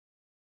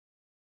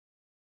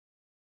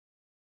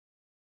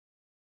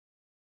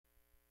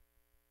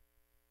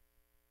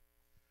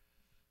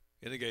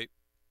in the gate.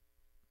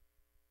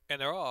 And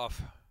they're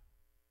off.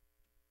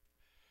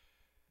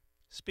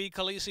 Speed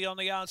Khaleesi on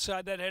the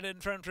outside, that head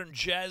in front from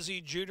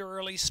Jazzy Judah,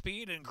 early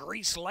speed, and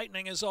Grease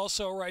Lightning is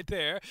also right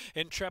there.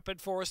 Intrepid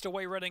Forest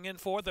away running in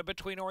fourth, and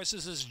between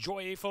horses is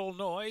Joyful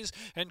Noise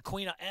and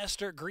Queen of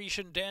Esther,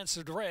 Grecian Dance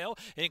of Rail.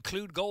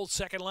 Include Gold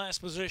second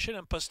last position,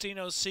 and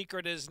Pastino's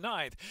Secret is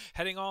ninth.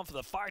 Heading on for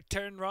the far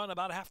turn run,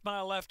 about half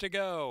mile left to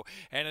go.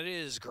 And it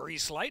is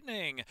Grease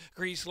Lightning.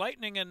 Grease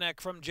Lightning and neck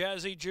from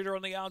Jazzy Judah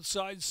on the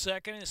outside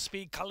second, and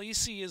Speed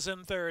Khaleesi is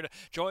in third.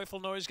 Joyful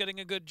Noise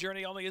getting a good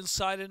journey on the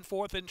inside in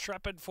fourth.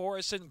 Intrepid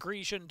Forest and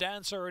Grecian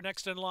Dancer are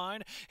next in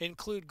line.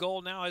 Include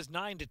Gold now has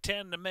 9 to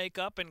 10 to make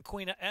up, and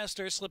Queen of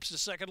Esther slips to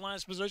second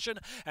last position,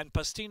 and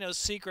Pastino's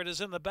Secret is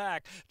in the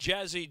back.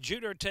 Jazzy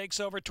Judah takes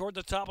over toward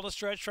the top of the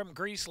stretch from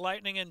Grease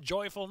Lightning and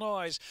Joyful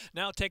Noise.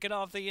 Now taking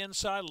off the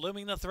inside,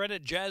 looming the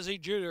threaded Jazzy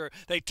Judah.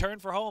 They turn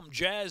for home.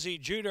 Jazzy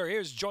Judah.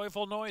 Here's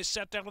Joyful Noise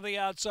set down to the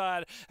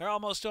outside. They're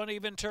almost on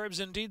even terms.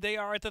 Indeed, they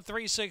are at the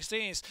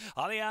 3/16.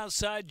 On the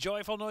outside,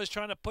 Joyful Noise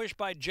trying to push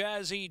by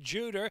Jazzy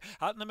Judah.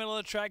 Out in the middle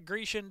of the track,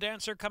 Grecian Dancer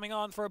coming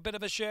on for a bit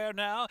of a share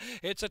now.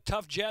 It's a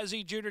tough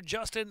Jazzy Judah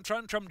just in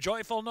front from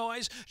Joyful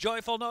Noise.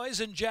 Joyful Noise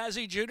and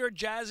Jazzy Judah.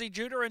 Jazzy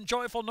Judah and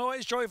Joyful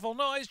Noise. Joyful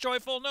Noise.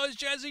 Joyful Noise.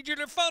 Jazzy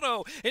Judah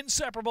photo.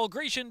 Inseparable.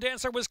 Grecian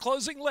Dancer was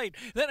closing late.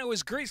 Then it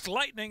was Greased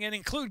Lightning and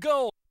Include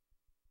Gold.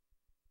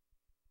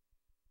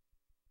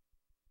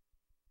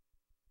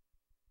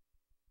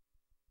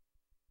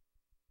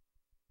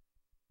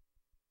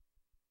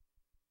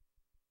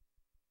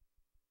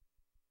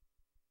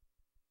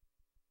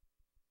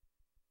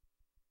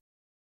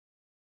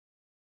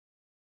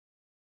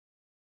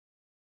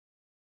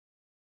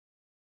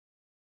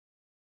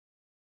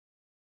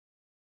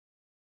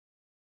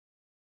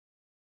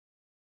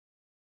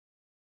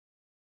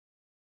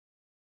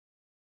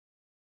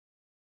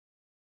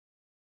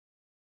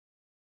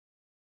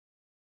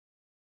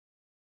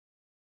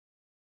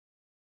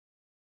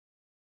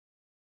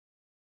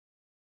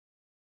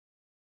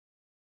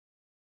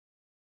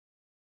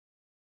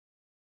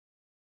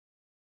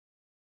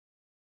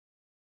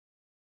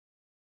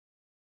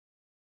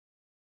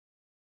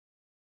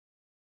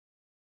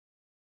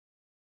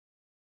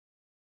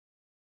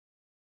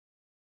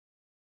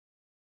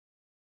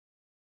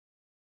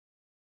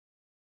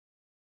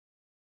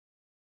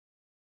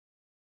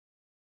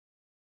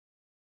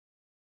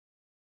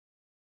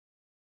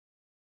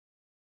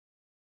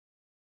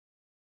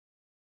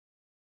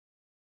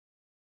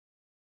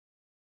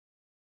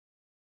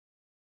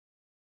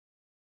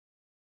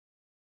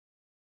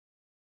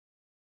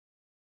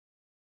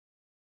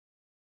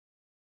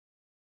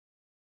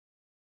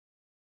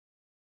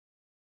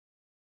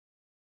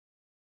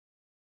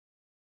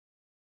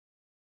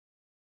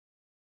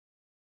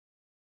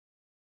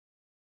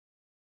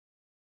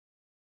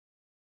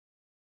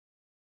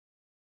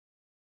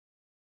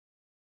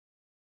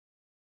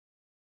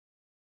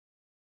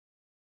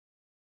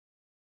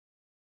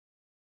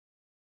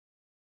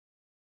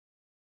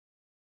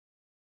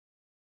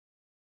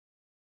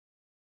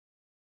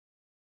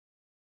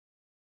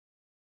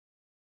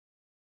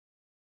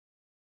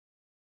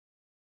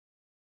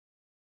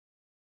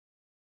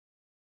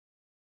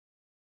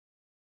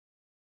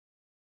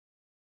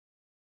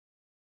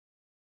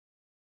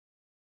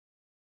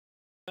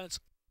 That's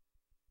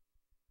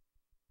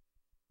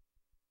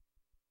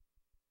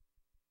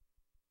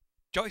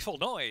Joyful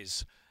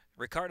Noise.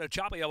 Ricardo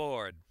Choppy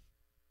aboard.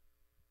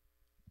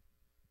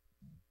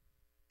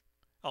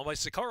 Owned by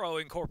Socorro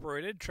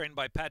Incorporated, trained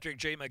by Patrick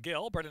J.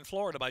 McGill, bred in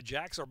Florida by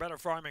Jack's or Better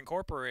Farm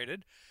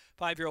Incorporated.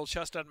 5-year-old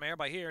chestnut mare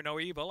by Hear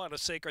No Evil out of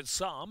Sacred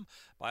Psalm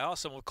by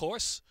Awesome, of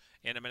course.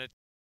 In a minute.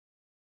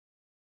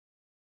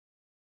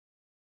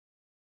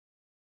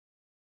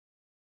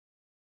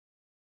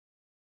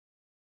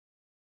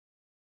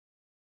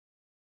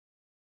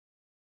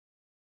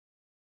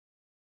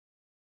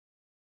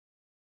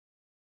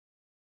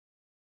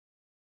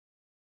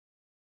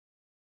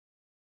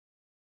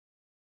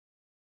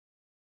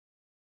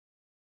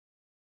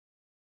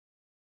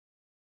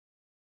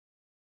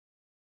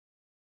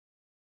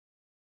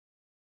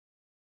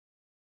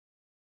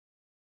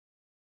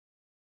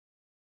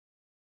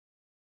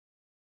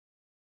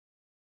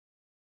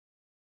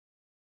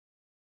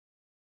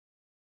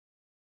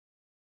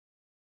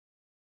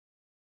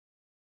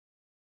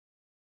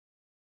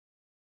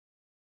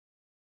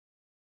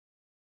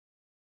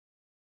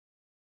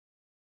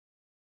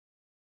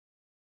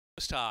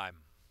 This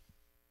time.